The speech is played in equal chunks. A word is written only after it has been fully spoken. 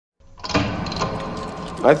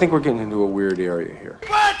I think we're getting into a weird area here.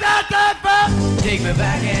 Take me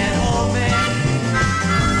back and hold me,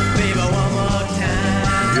 baby, one more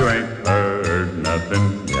time. You ain't heard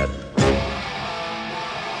nothing yet.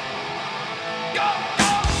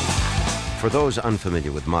 For those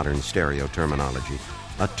unfamiliar with modern stereo terminology,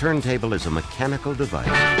 a turntable is a mechanical device.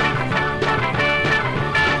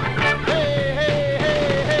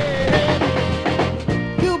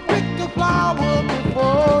 You picked the flower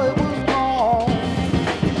before it was gone.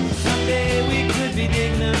 Someday we could be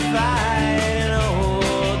dignified and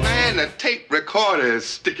old. Man, the tape recorder is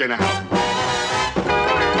sticking out.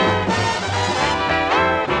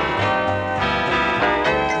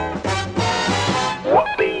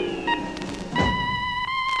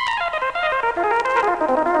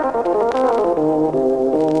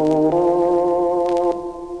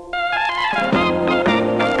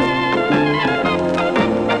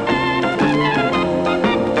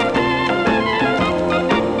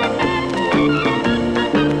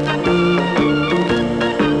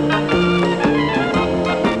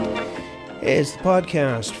 It's the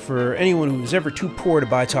podcast for anyone who was ever too poor to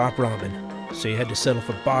buy top ramen, so you had to settle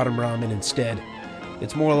for bottom ramen instead.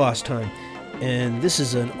 It's more lost time, and this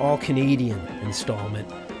is an all-Canadian installment.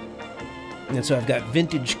 And so I've got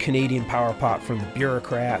vintage Canadian power pop from the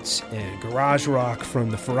Bureaucrats, and garage rock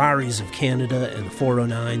from the Ferraris of Canada and the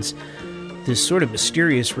 409s, this sort of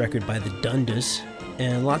mysterious record by the Dundas,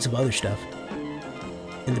 and lots of other stuff.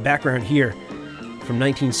 In the background here, from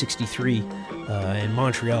 1963, in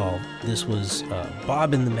Montreal, this was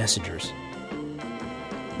Bob and the Messengers.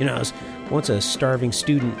 You know, I was once a starving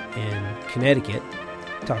student in Connecticut,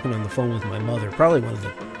 talking on the phone with my mother, probably one of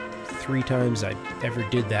the 3 times I ever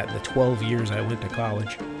did that in the 12 years I went to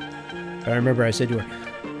college. I remember I said to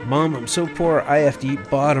her, "Mom, I'm so poor I have to eat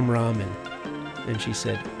bottom ramen." And she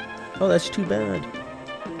said, "Oh, that's too bad."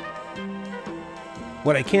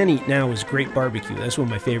 What I can eat now is great barbecue. That's one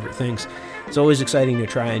of my favorite things. It's always exciting to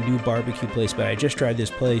try a new barbecue place, but I just tried this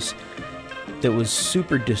place that was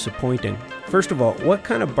super disappointing. First of all, what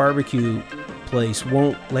kind of barbecue place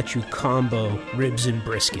won't let you combo ribs and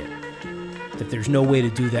brisket? That there's no way to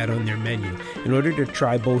do that on their menu. In order to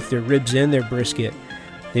try both their ribs and their brisket,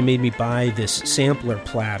 they made me buy this sampler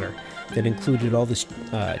platter that included all this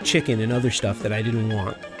chicken and other stuff that I didn't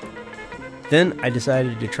want. Then I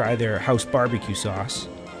decided to try their house barbecue sauce.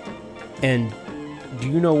 And do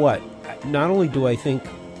you know what? Not only do I think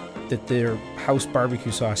that their house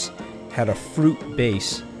barbecue sauce had a fruit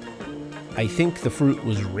base, I think the fruit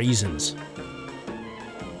was raisins.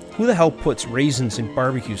 Who the hell puts raisins in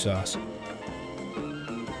barbecue sauce?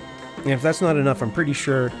 And if that's not enough, I'm pretty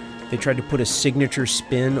sure they tried to put a signature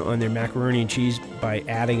spin on their macaroni and cheese by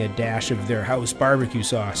adding a dash of their house barbecue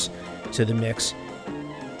sauce to the mix,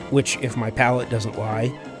 which, if my palate doesn't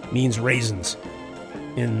lie, means raisins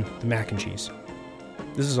in the mac and cheese.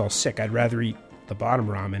 This is all sick. I'd rather eat the bottom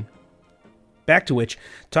ramen. Back to which,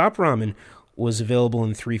 top ramen was available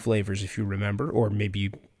in 3 flavors, if you remember, or maybe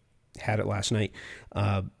you had it last night.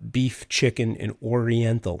 Beef, chicken, and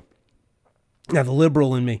oriental. Now, the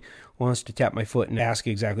liberal in me wants to tap my foot and ask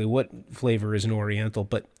exactly what flavor is an oriental,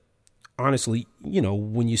 but honestly, you know,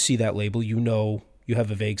 when you see that label, you know, you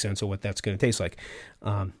have a vague sense of what that's going to taste like.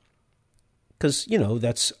 Because, you know,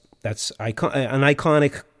 that's an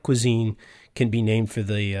iconic cuisine can be named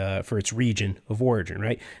for its region of origin,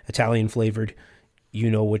 right? Italian flavored,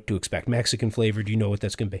 you know what to expect. Mexican flavored, you know what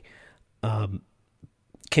that's going to be.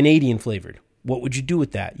 Canadian flavored, what would you do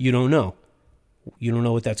with that? You don't know. You don't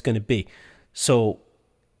know what that's going to be. So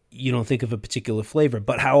you don't think of a particular flavor.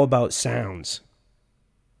 But how about sounds?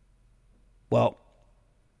 Well,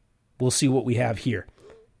 we'll see what we have here.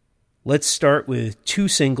 Let's start with 2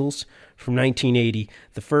 singles from 1980.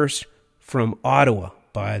 The first from Ottawa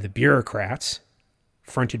by the Bureaucrats,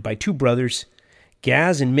 fronted by 2 brothers,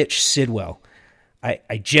 Gaz and Mitch Sidwell.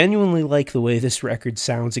 I genuinely like the way this record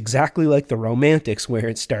sounds exactly like the Romantics, where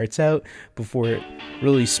it starts out before it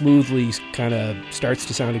really smoothly kind of starts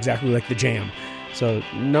to sound exactly like the Jam. So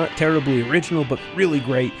not terribly original, but really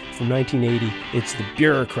great from 1980. It's the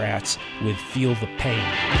Bureaucrats with Feel the Pain.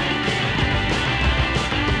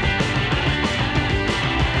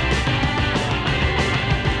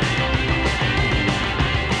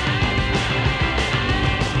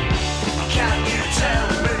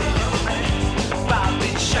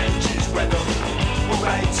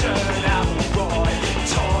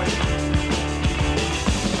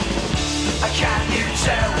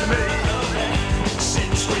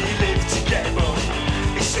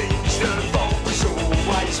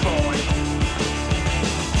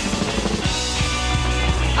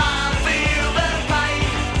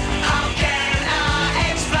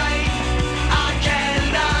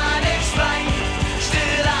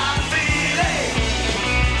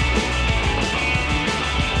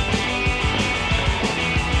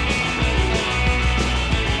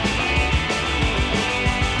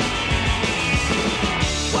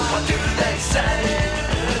 What do they say?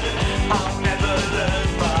 I'll never learn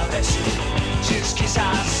my lesson, just 'cause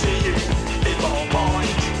I see you in my mind.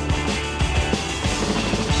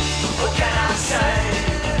 What can I say?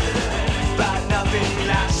 But nothing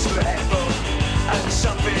lasts forever, and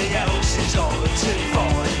something else is hard to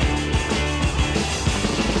find.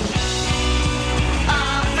 I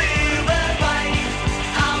feel the pain.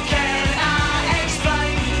 How can I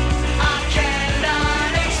explain? I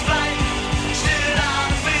cannot explain. Still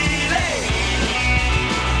I'm feeling.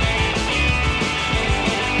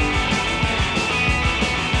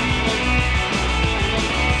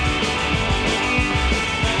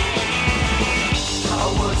 I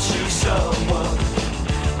was to someone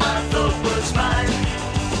I thought was mine.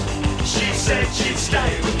 She said she'd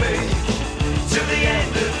stay with me till the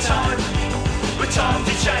end of time. But time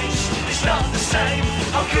to change, it's not the same.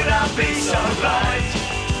 How could I be so blind?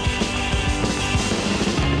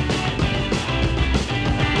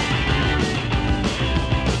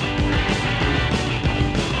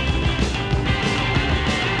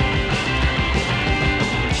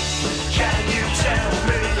 Can you tell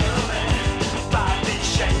me about these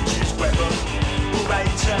changes, whether will they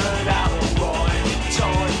turn out alright in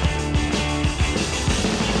time?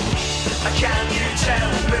 Can you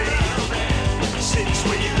tell me, since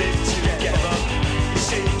we lived together, it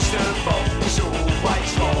seems the fault was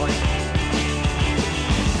always mine.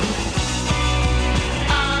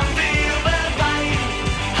 I feel the pain.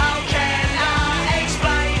 How can I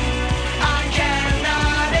explain? I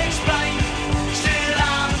cannot explain. Still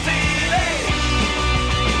I'm feeling.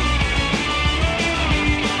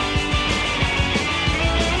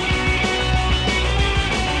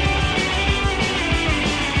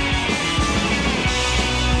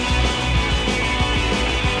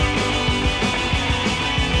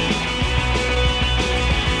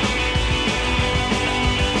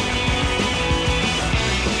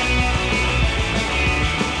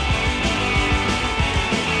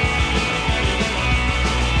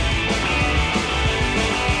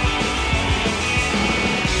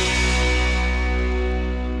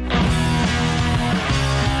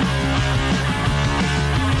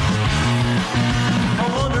 I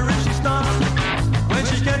wonder if she stops when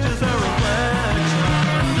she catches her reflection,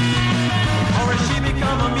 or if she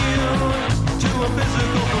become immune to a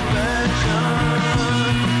physical perfection.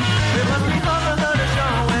 It must be hard for her to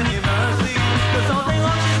show any mercy, 'cause all day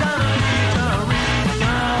long she's done a Teresa.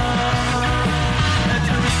 And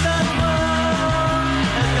Teresa's world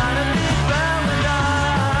has gotta be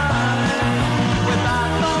paradise. Without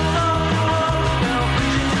thoughts of war, they'll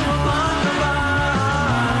preach you to a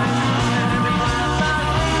compromise. And every glance I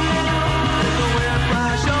feel is a weird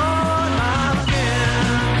flash on my skin.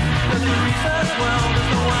 'Cause Teresa's world is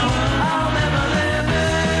the world I'll never live in.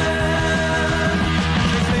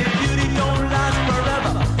 They say beauty don't last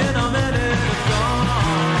forever, in a minute it's gone.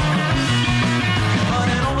 But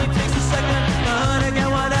it only takes a second for her to get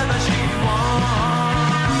whatever she wants.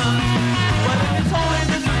 Well, if you told me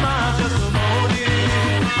this is my testimony,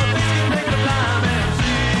 but this can make the blind man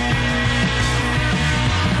see.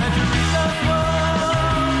 And Teresa's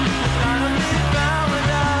world has gotta be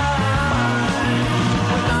paradise.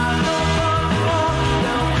 Without no control,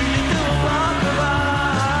 they'll bring you to a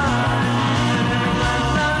compromise. And every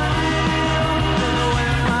glance I feel is a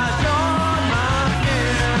wet flash on my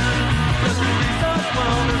skin. 'Cause Teresa's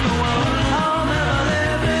world is the world I'll never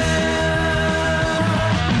live in.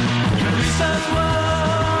 Teresa's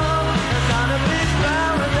world has gotta be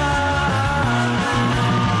paradise.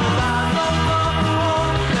 Without no control,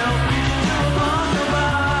 they'll bring you to a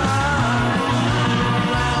compromise. Every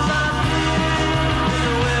glance I feel is a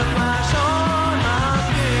wet flash on my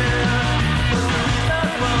skin. 'Cause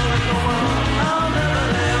Teresa's world is the world I'll never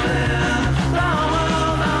live in. The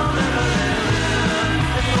world I'll never live in.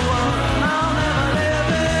 It's the world I'll never live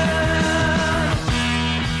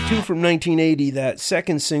in. Tune from 1980, that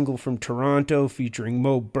second single from Toronto featuring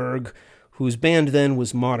Mo Berg, whose band then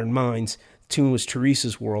was Modern Minds. The tune was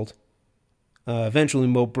Teresa's World. Eventually,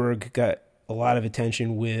 Mo Berg got a lot of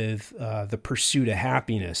attention with The Pursuit of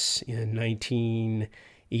Happiness in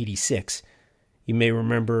 1986. You may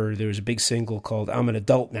remember there was a big single called I'm an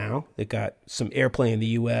Adult Now that got some airplay in the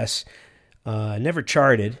U.S., never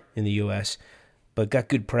charted in the U.S., but got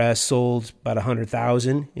good press, sold about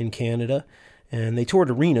 100,000 in Canada, and they toured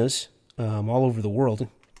arenas all over the world.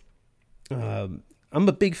 I'm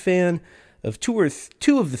a big fan of two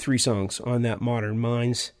of the three songs on that Modern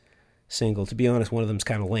Minds single. To be honest, one of them's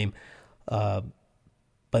kind of lame.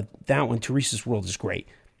 But that one, Teresa's World, is great.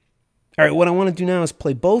 All right, what I want to do now is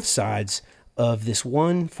play both sides of this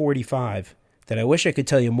 145 that I wish I could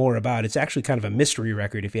tell you more about. It's actually kind of a mystery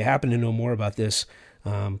record. If you happen to know more about this,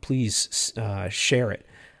 please share it.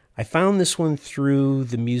 I found this one through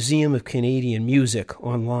the Museum of Canadian Music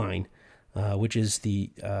online, which is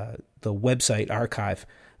the website archive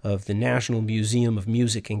of the National Museum of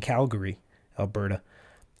Music in Calgary, Alberta.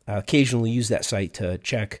 I occasionally use that site to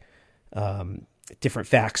check different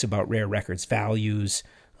facts about rare records, values,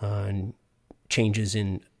 changes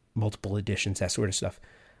in multiple editions, that sort of stuff.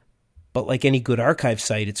 But like any good archive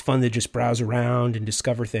site, it's fun to just browse around and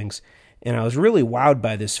discover things. And I was really wowed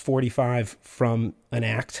by this 45 from an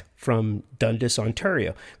act from Dundas,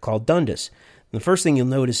 Ontario, called Dundas. And the first thing you'll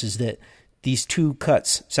notice is that these two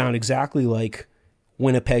cuts sound exactly like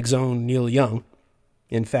Winnipeg's own Neil Young.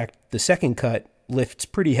 In fact, the second cut lifts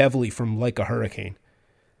pretty heavily from Like a Hurricane.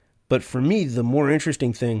 But for me, the more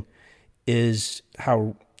interesting thing is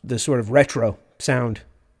how the sort of retro sound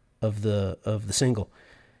of the single.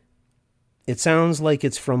 It sounds like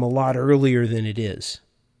it's from a lot earlier than it is.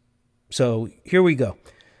 So here we go.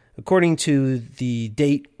 According to the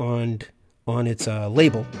date on its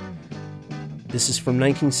label, this is from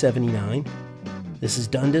 1979. This is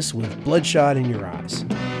Dundas with Bloodshot in Your Eyes.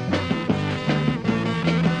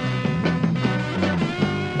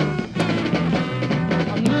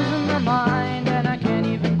 I'm losing my mind and I can't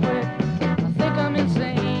even quit. I think I'm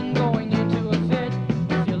insane, going into a fit.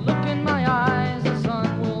 If you look in my eyes, the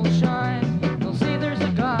sun will shine. You'll see there's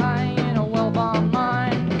a guy in a well-bombed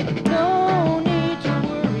mine. No need to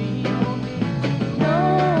worry,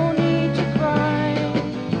 no need to cry,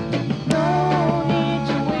 no need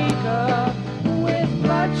to wake up with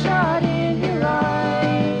bloodshot in your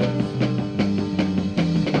eyes.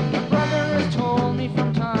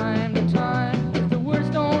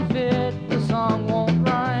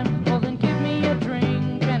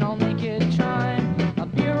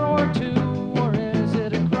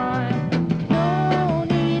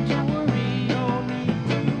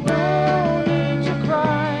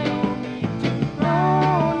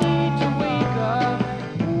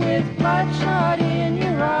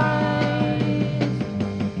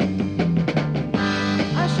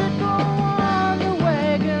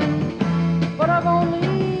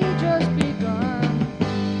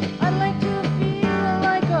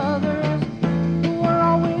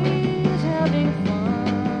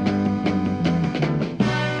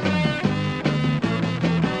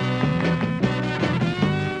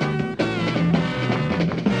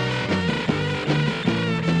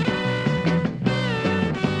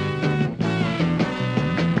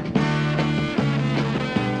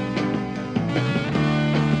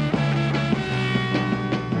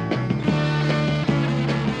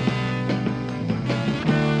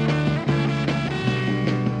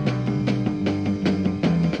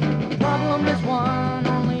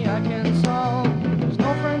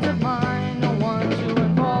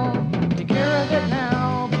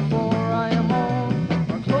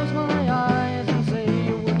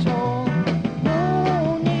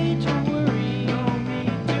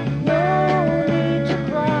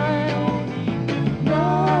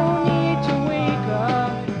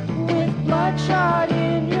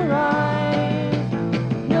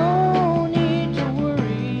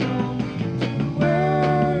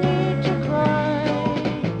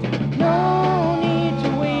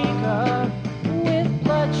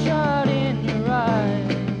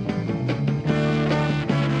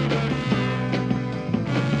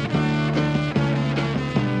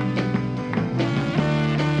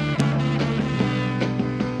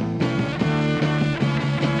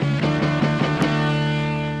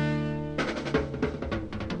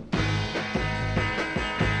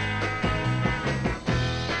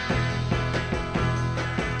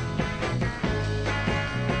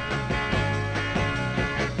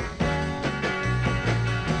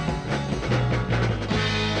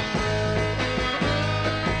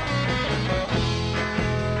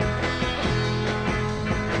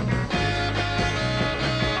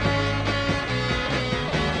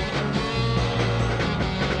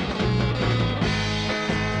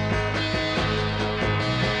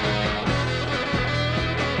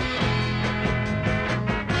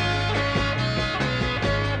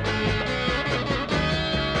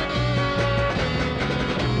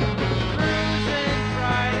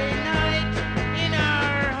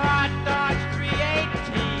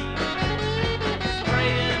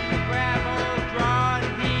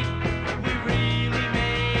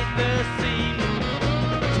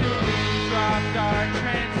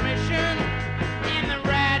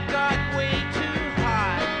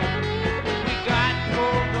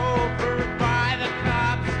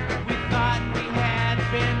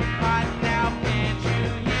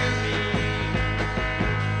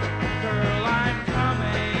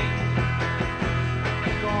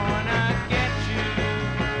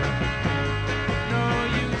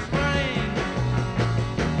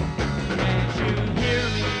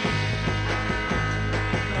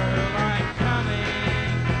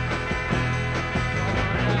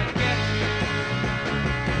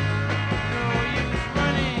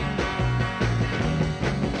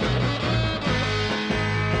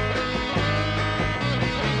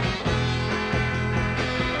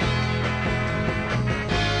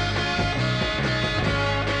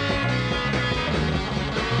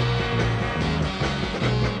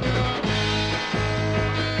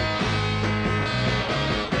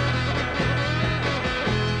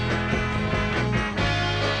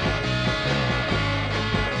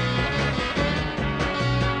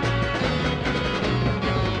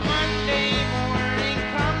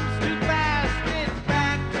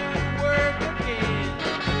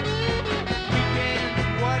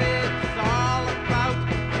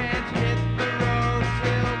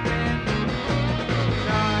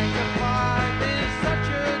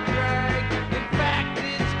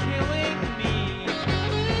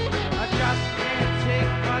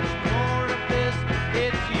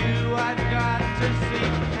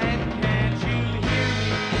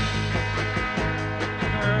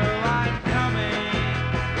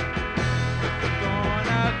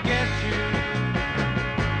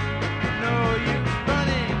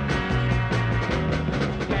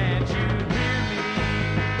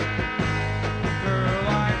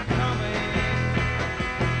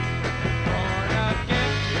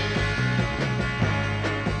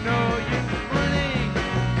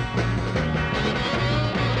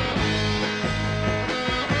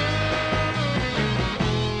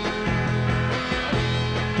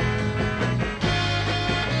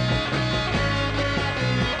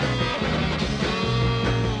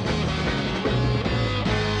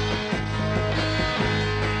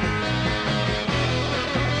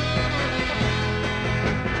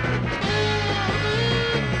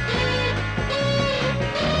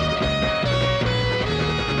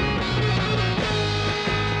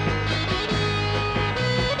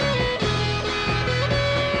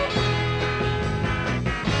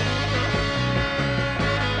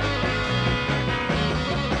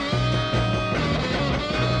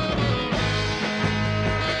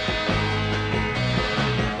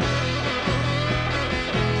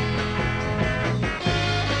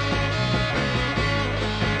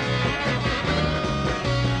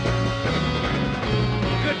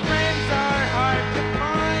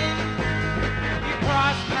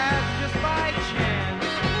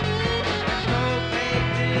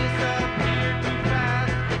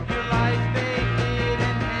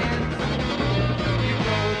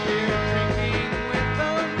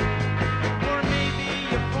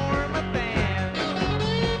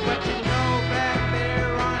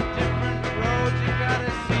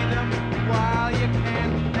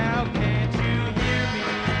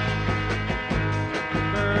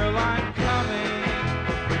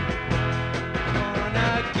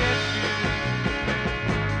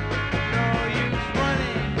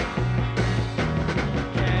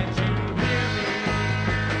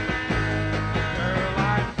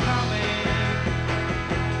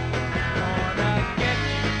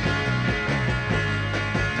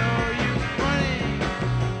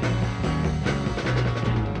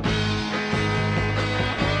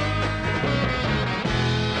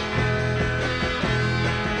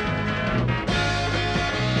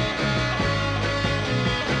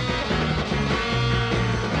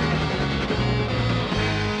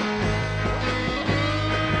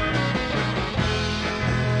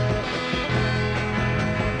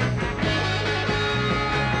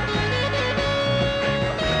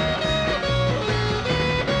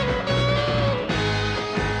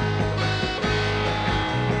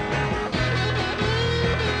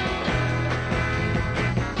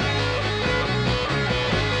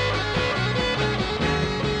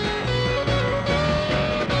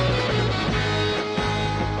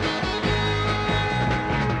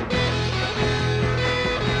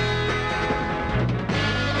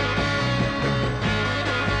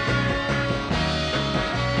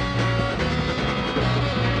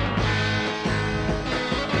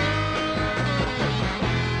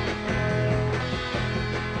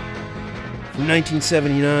 from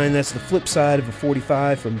 1979. That's the flip side of a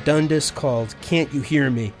 45 from Dundas called Can't You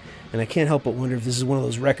Hear Me? And I can't help but wonder if this is one of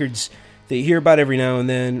those records that you hear about every now and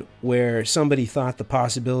then where somebody thought the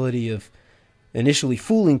possibility of initially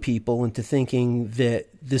fooling people into thinking that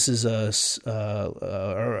this is a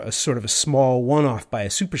sort of a small one-off by a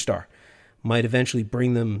superstar might eventually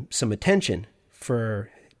bring them some attention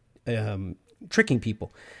for tricking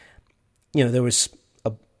people. You know, there was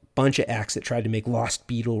a bunch of acts that tried to make Lost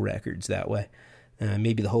Beatle records that way.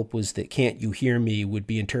 Maybe the hope was that Can't You Hear Me would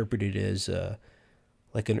be interpreted as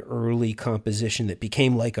like an early composition that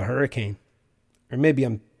became like a hurricane. Or maybe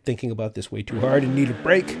I'm thinking about this way too hard and need a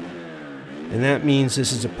break. And that means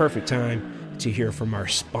this is a perfect time to hear from our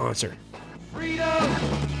sponsor. Freedom!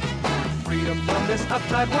 Freedom from this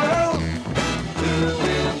uptight world!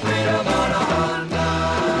 With freedom on a Honda!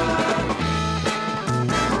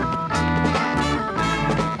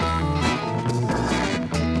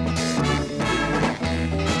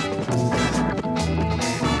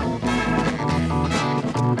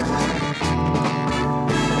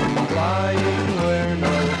 Flying where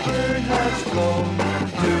no bird has flown,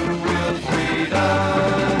 two-wheel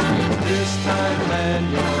freedom. This time, man,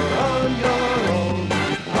 you're on your own.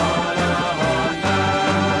 On a Honda,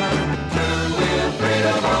 two-wheel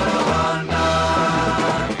freedom on a Honda.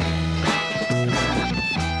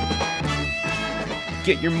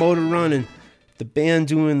 Get your motor running. The band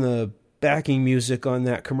doing the backing music on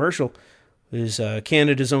that commercial is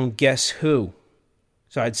Canada's own Guess Who.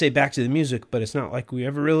 So I'd say back to the music, but it's not like we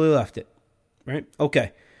ever really left it, right?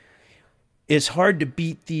 Okay. It's hard to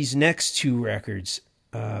beat these next two records.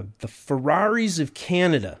 The Ferraris of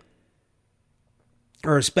Canada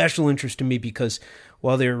are a special interest to me because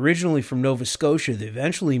while they're originally from Nova Scotia, they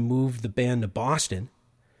eventually moved the band to Boston,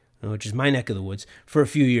 which is my neck of the woods, for a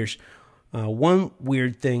few years. One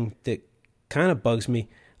weird thing that kind of bugs me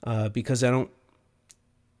because I don't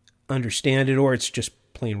understand it, or it's just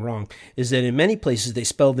plain wrong, is that in many places they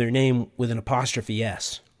spelled their name with an apostrophe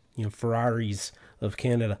S. You know, Ferraris of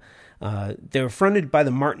Canada. They were fronted by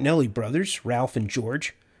the Martinelli brothers, Ralph and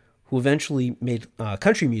George, who eventually made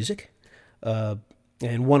country music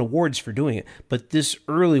and won awards for doing it. But this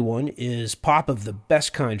early one is pop of the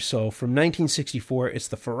best kind. So from 1964, it's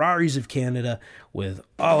the Ferraris of Canada with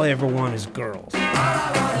All I Ever Want Is Girls.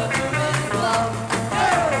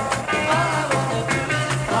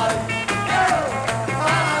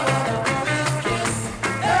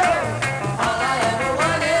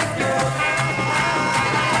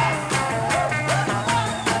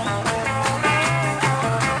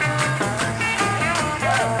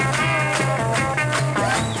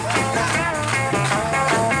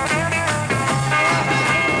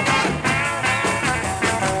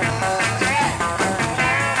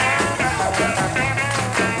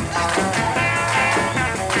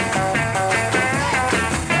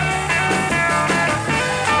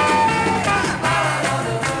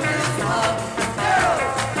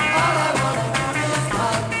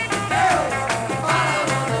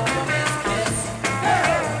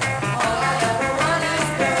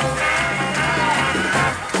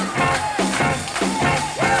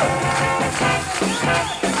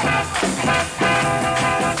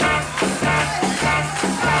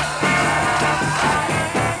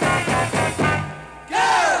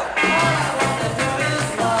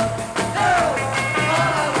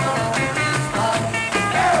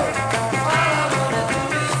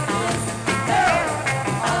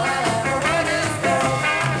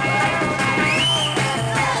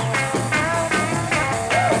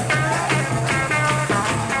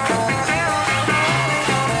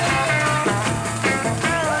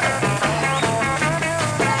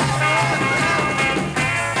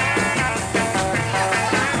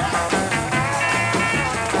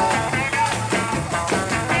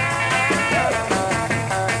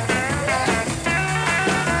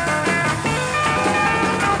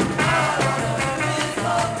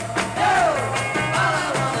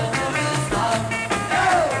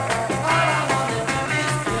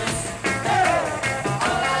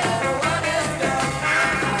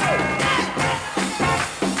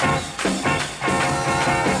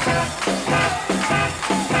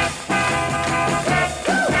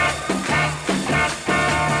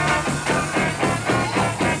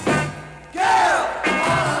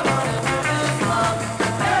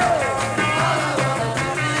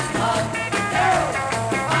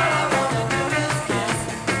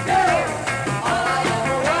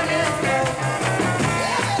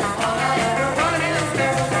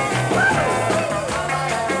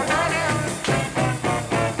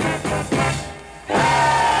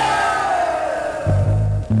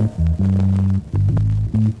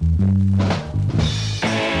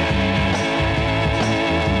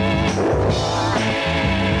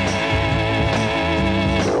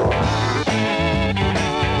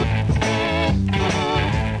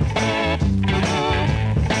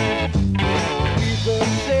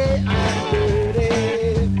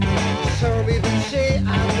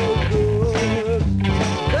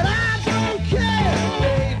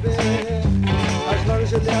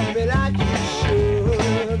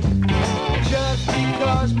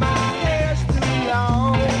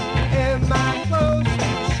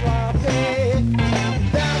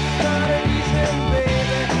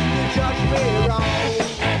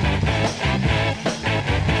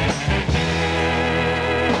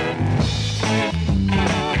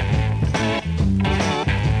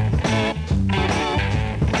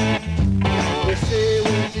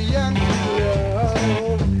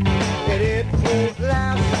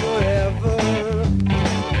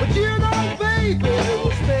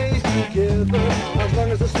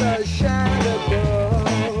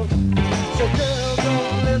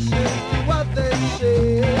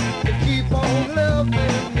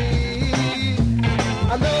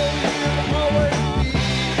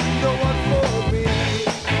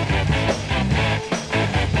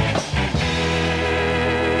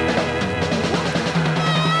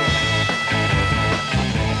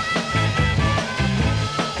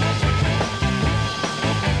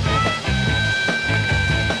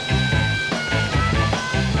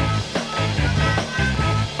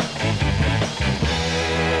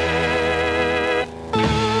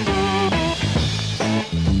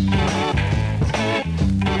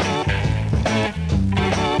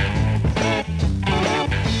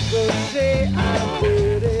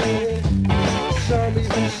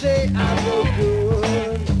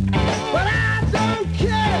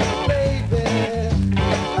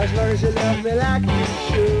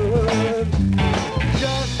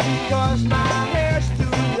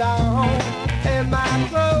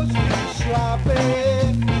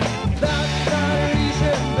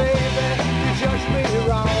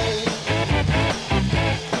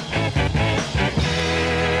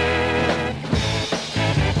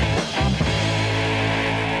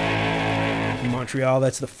 Montreal.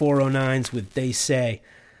 That's the 409s with They Say.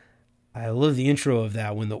 I love the intro of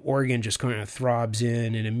that when the organ just kind of throbs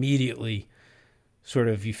in and immediately sort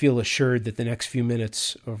of you feel assured that the next few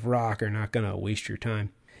minutes of rock are not going to waste your time.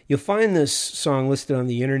 You'll find this song listed on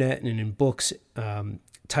the internet and in books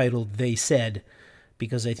titled They Said,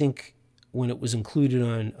 because I think when it was included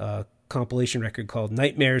on a compilation record called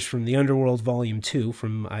Nightmares from the Underworld Volume 2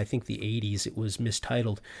 from, I think, the 80s, it was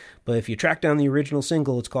mistitled. But if you track down the original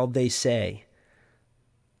single, it's called They Say.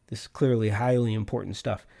 This is clearly highly important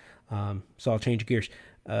stuff. So I'll change gears.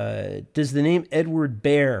 Does the name Edward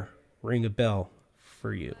Bear ring a bell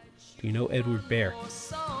for you? Do you know Edward Bear?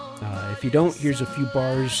 If you don't, here's a few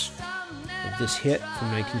bars of this hit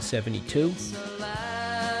from 1972.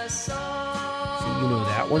 So you know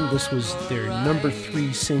that one. This was their number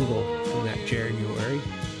 3 single from that January.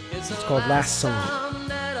 It's called Last Song.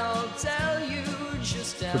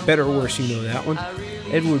 For better or worse, you know that one.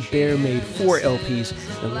 Edward Bear made 4 LPs,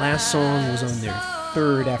 and Last Song was on their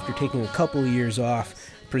 3rd after taking a couple of years off,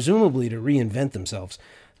 presumably to reinvent themselves,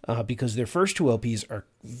 because their first 2 LPs are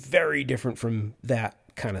very different from that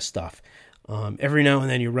kind of stuff. Every now and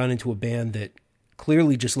then you run into a band that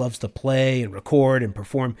clearly just loves to play and record and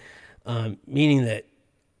perform, meaning that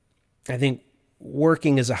I think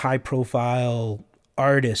working as a high-profile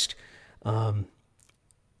artist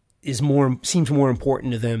seems more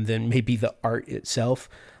important to them than maybe the art itself.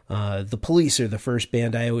 The Police are the first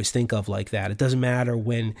band I always think of like that. It doesn't matter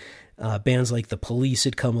when bands like the Police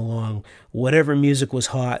had come along. Whatever music was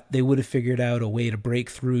hot, they would have figured out a way to break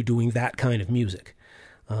through doing that kind of music.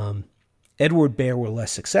 Edward Bear were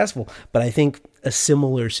less successful, but I think a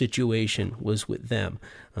similar situation was with them.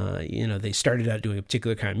 They started out doing a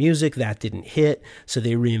particular kind of music. That didn't hit, so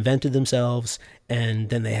they reinvented themselves, and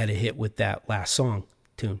then they had a hit with that Last Song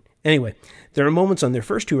tune. Anyway, there are moments on their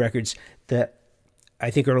first 2 records that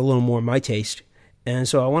I think are a little more my taste, and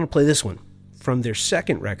so I want to play this one from their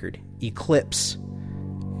second record, Eclipse,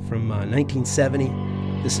 from 1970.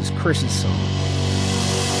 This is Chris's song.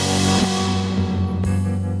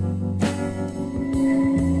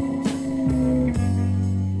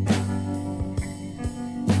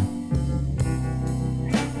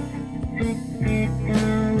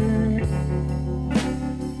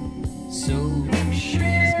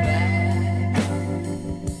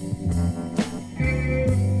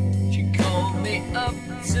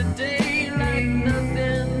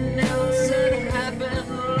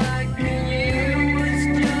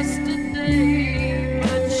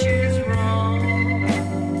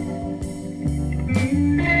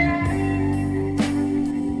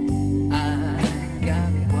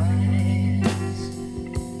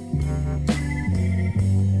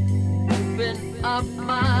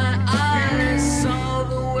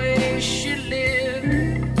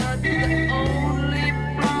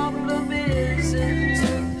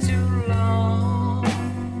 Too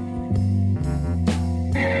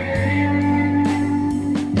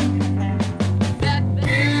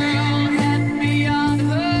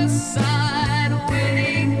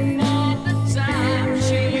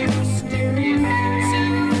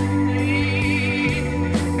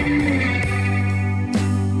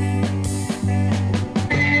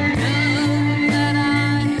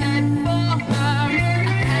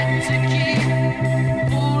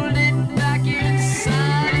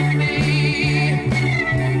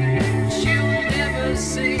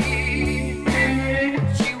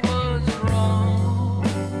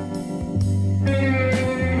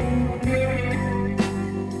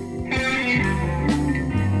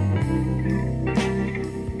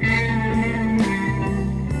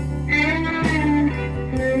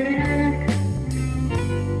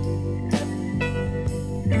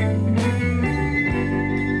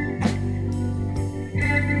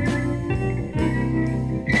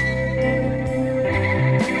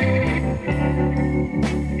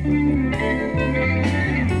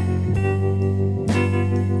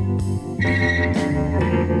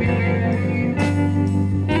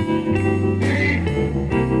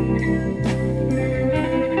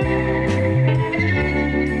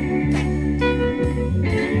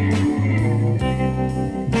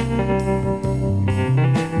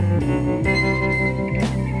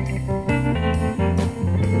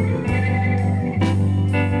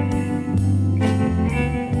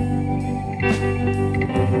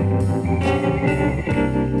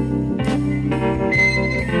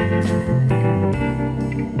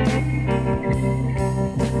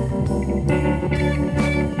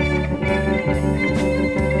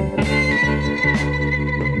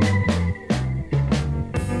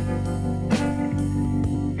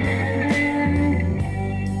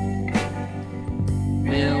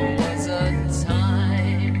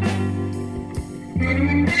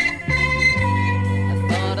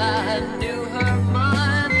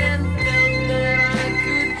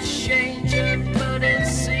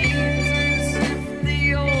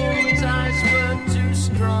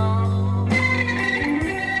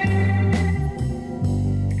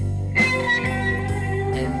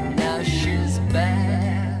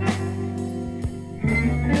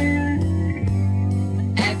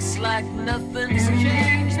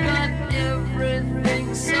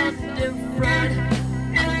so different.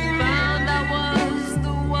 I found I was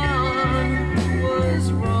the one who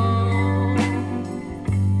was wrong.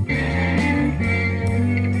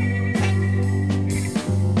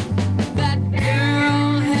 That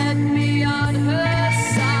girl had me on her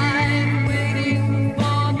side, waiting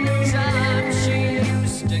for the time she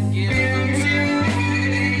used to give to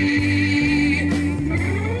me.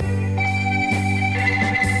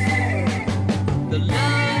 The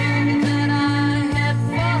love that I had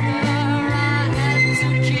for her, I had to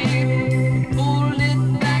keep, pull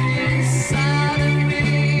it back inside of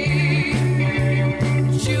me.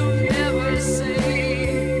 She'll never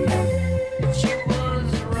say that she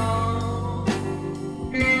was wrong.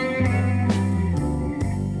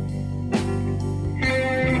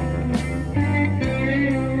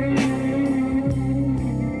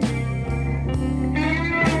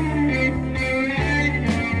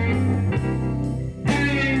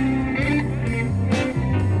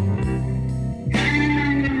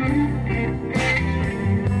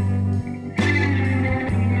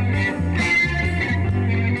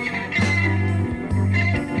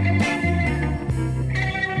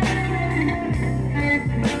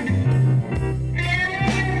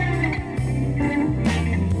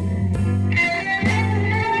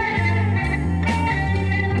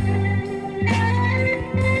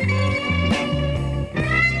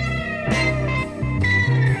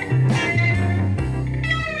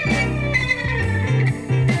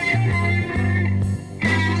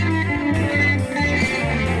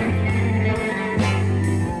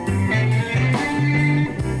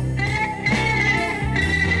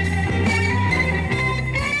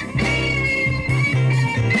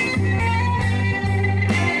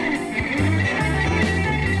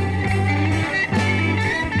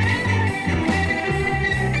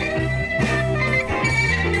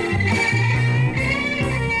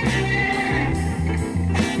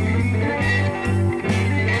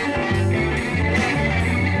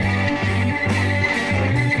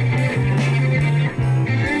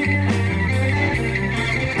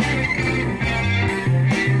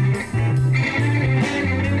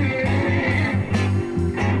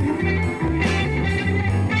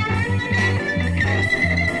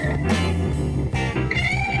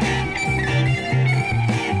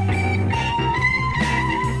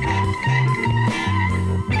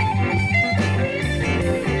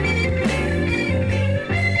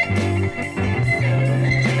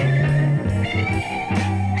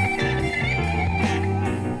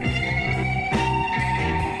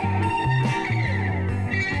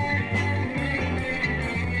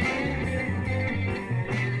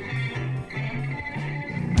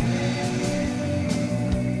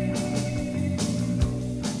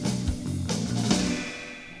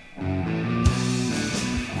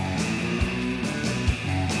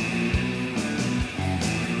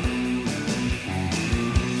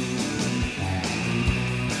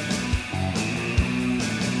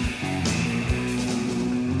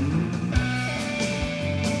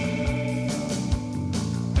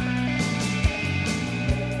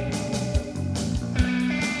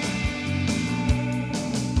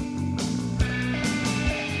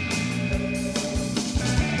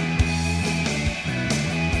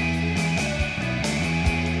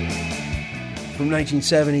 From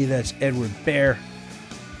 1970, that's Edward Bear.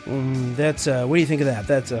 That's what do you think of that?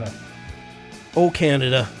 That's Oh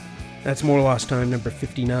Canada. That's More Lost Time, number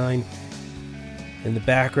 59. In the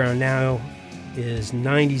background now is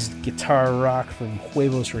 90s guitar rock from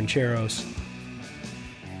Huevos Rancheros.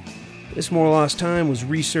 This More Lost Time was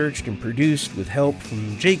researched and produced with help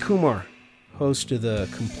from Jay Kumar, host of the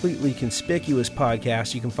Completely Conspicuous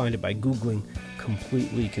podcast. You can find it by Googling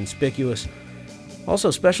Completely Conspicuous.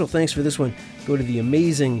 Also, special thanks for this one. Go to the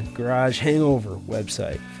amazing Garage Hangover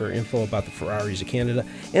website for info about the Ferraris of Canada.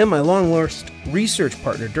 And my long-lost research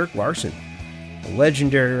partner, Dirk Larson, a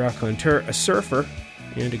legendary raconteur, a surfer,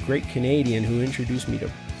 and a great Canadian who introduced me to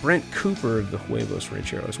Brent Cooper of the Huevos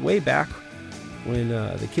Rancheros way back when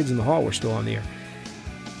the Kids in the Hall were still on the air.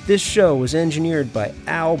 This show was engineered by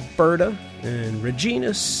Alberta and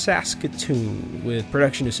Regina Saskatoon, with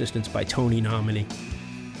production assistance by Tony Nominee.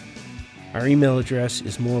 Our email address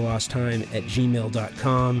is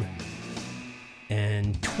morelosttime@gmail.com,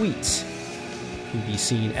 and tweets can be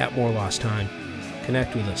seen at morelosttime.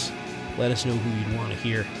 Connect with us. Let us know who you'd want to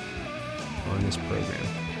hear on this program.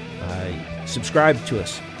 Subscribe to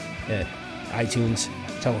us at iTunes.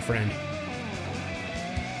 Tell a friend.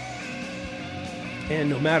 And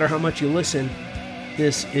no matter how much you listen,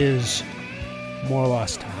 this is More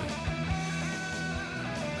Lost Time.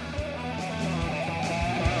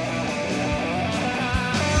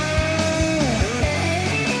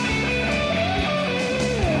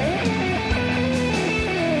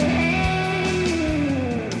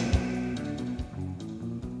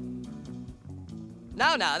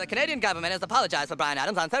 Now, the Canadian government has apologized for Bryan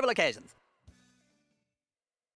Adams on several occasions.